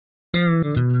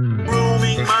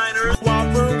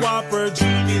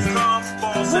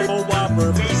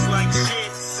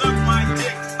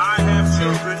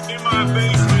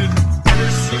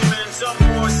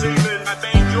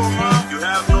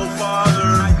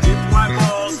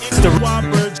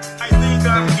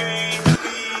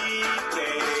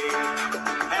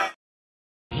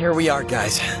we are,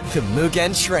 guys. The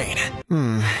Mugen train.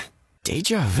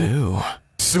 Deja vu.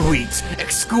 Sweet,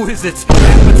 exquisite,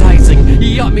 appetizing,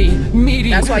 yummy, meaty,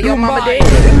 That's why your mama dead.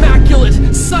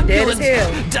 immaculate, succulent, Dead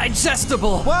as hell.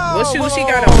 digestible. What shoes she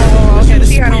got on? Okay,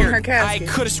 she had on her casket.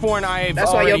 I could have sworn I've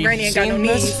That's why your already granny ain't got no seen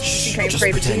knees. this. She can't Just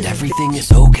pray to pretend Jesus. everything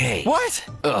is okay. What?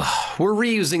 Ugh, we're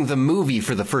reusing the movie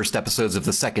for the first episodes of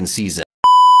the second season.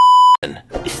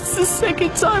 It's the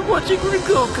second time watching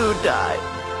Rengoku die,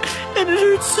 and it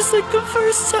hurts just like the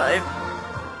first time.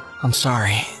 I'm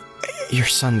sorry. Your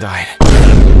son died.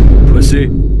 Pussy.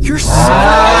 Your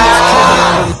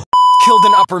son killed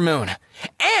an upper moon.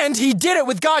 And he did it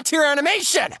with God tier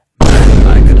animation!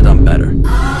 I could have done better. You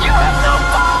have no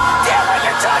fucking idea what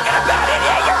you're talking about,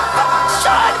 idiot! You're a fucking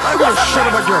son! I don't give a shit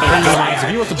about your opinions. If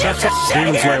he was the best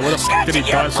Demon Slayer, what the f did he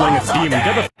die slaying a demon?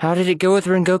 Get the How did it go with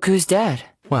Rengoku's dad?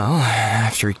 Well,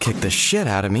 after he kicked the shit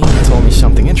out of me, he told me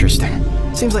something interesting.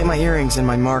 Seems like my earrings and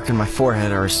my mark on my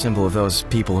forehead are a symbol of those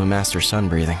people who master sun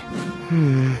breathing.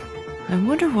 I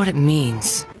wonder what it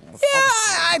means. Yeah,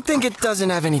 I think it doesn't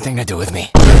have anything to do with me.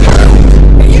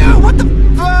 Hey, yo, what the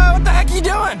heck are you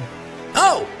doing?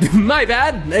 Oh, my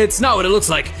bad. It's not what it looks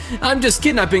like. I'm just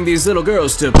kidnapping these little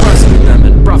girls to prostitute them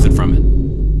and profit from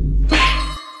it.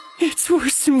 It's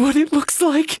worse than what it looks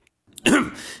like.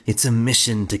 It's a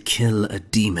mission to kill a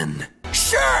demon.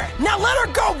 Sure! Now let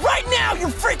her go right now, you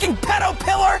freaking pedo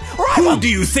pillar! Or I Who will— do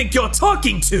you think you're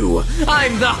talking to?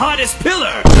 I'm the hottest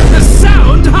pillar! The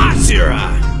Sound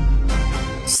Hashira!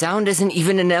 Sound isn't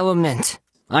even an element.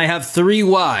 I have 3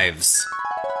 wives.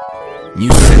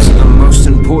 Music are the most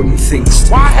important things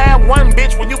to me. Why have one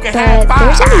bitch when you can have But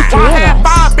 5? there's only 3 Why of have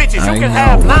us. 5 bitches? You I can know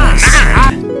have what I 9.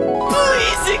 said.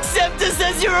 Please accept us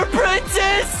as your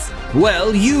apprentice!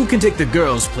 Well, you can take the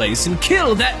girl's place and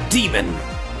kill that demon.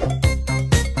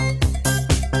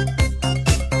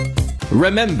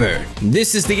 Remember,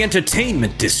 this is the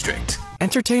entertainment district.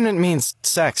 Entertainment means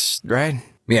sex, right?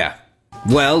 Yeah.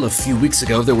 Well, a few weeks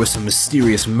ago there were some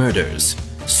mysterious murders.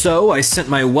 So I sent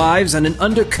my wives on an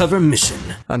undercover mission.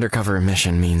 Undercover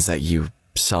mission means that you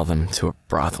sell them to a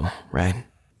brothel, right?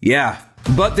 Yeah,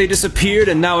 but they disappeared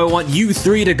and now I want you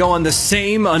 3 to go on the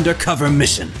same undercover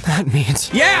mission. That means—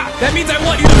 Yeah, that means I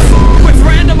want you to f with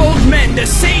random old men to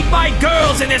save my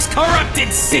girls in this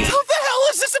corrupted sea. What the hell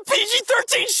is this, a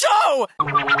PG-13 show?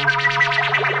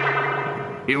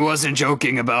 He wasn't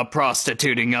joking about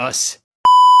prostituting us.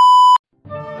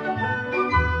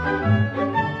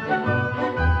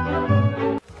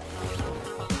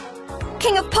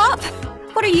 King of Pop!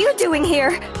 What are you doing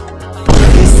here?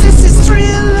 This is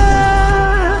Thriller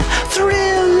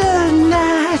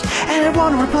night, and I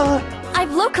wanna report.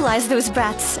 I've localized those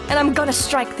bats, and I'm gonna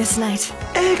strike this night.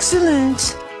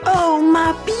 Excellent. Oh,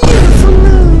 my beautiful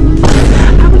moon.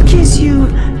 I would kiss you,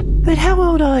 but how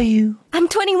old are you? I'm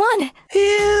 21.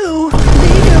 Ew,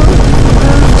 Leo.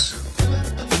 Gross.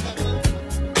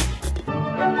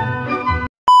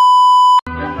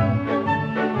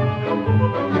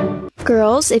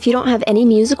 Girls, if you don't have any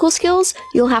musical skills,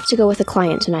 you'll have to go with a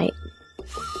client tonight.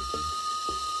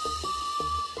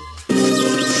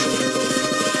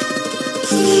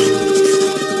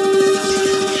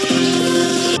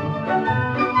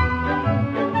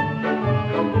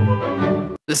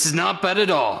 This is not bad at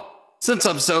all. Since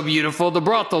I'm so beautiful, the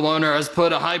brothel owner has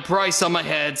put a high price on my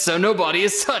head, so nobody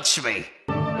has touched me.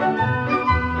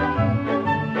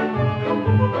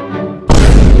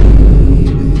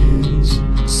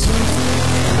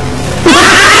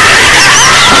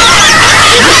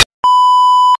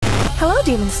 Hello,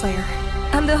 Demon Slayer.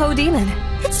 I'm the Ho Demon.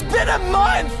 It's been a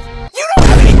month! You don't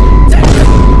have any—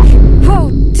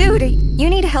 Whoa, dude, you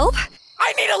need help?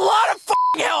 I need a lot of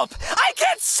f***ing help! I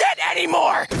can't sit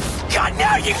anymore! God,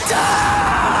 now you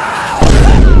die!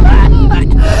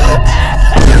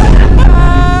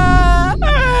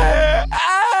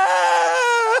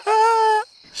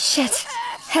 Shit.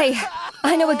 Hey,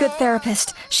 I know a good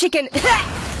therapist. She can—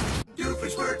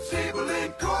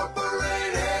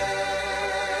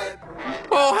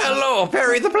 Oh, hello,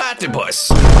 Perry the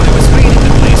Platypus. I was cleaning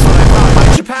the place when I found my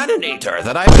Japaninator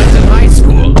that I built in high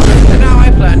school, and now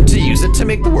I plan to use it to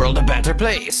make the world a better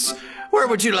place. Where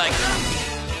would you like—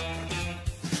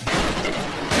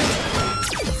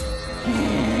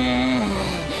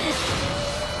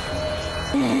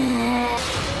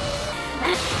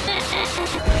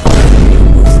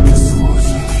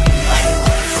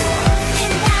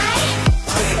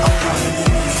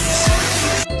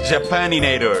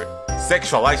 Japaninator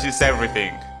sexualizes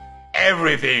everything.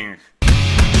 Everything.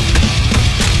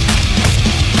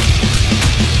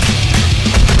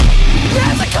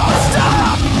 Nezuko,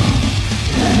 stop!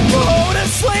 Go to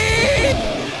sleep!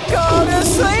 Go to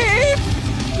sleep!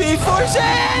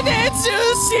 excited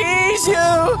to see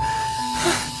you!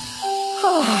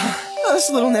 Oh, this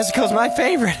little Nezuko's my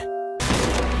favorite.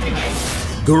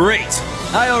 Great!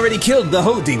 I already killed the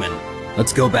Ho Demon.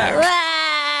 Let's go back.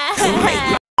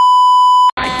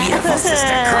 My beautiful sister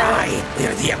cry.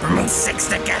 They're the Upper Moon Six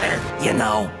together, you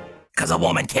know? Because a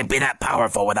woman can't be that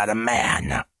powerful without a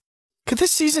man. Could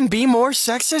this season be more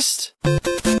sexist? No!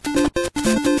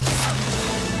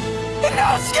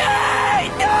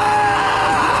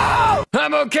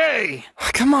 I'm okay!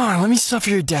 Come on, let me suffer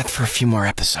your death for a few more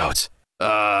episodes.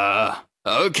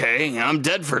 Okay, I'm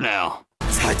dead for now.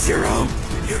 Tatsuro,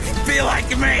 you can be like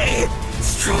me!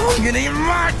 Strong and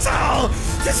immortal!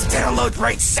 Just download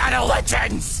Raid Shadow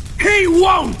Legends! He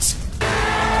won't!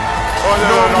 Oh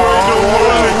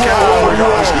my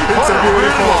gosh, it's so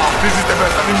beautiful! This is the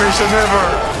best animation ever!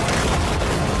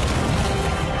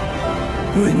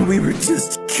 When we were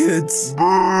just kids.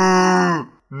 Boo!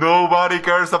 Nobody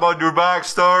cares about your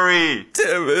backstory!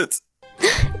 Damn it.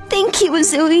 Thank you,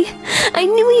 Uzui. I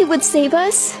knew you would save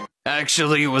us.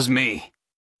 Actually, it was me.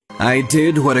 I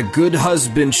did what a good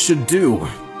husband should do.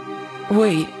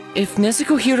 Wait, if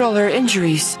Nezuko healed all her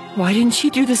injuries, why didn't she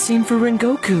do the same for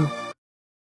Rengoku?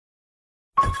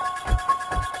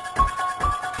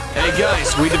 Hey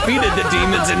guys, we defeated the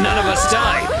demons and none of us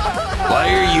died. Why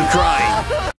are you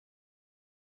crying?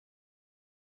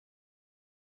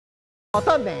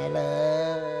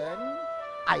 Watermelon,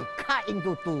 I cut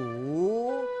into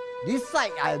two. This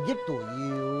side I give to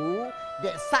you.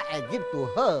 That side I give to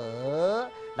her.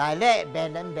 Like that,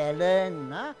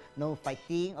 balance, huh? No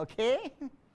fighting, okay?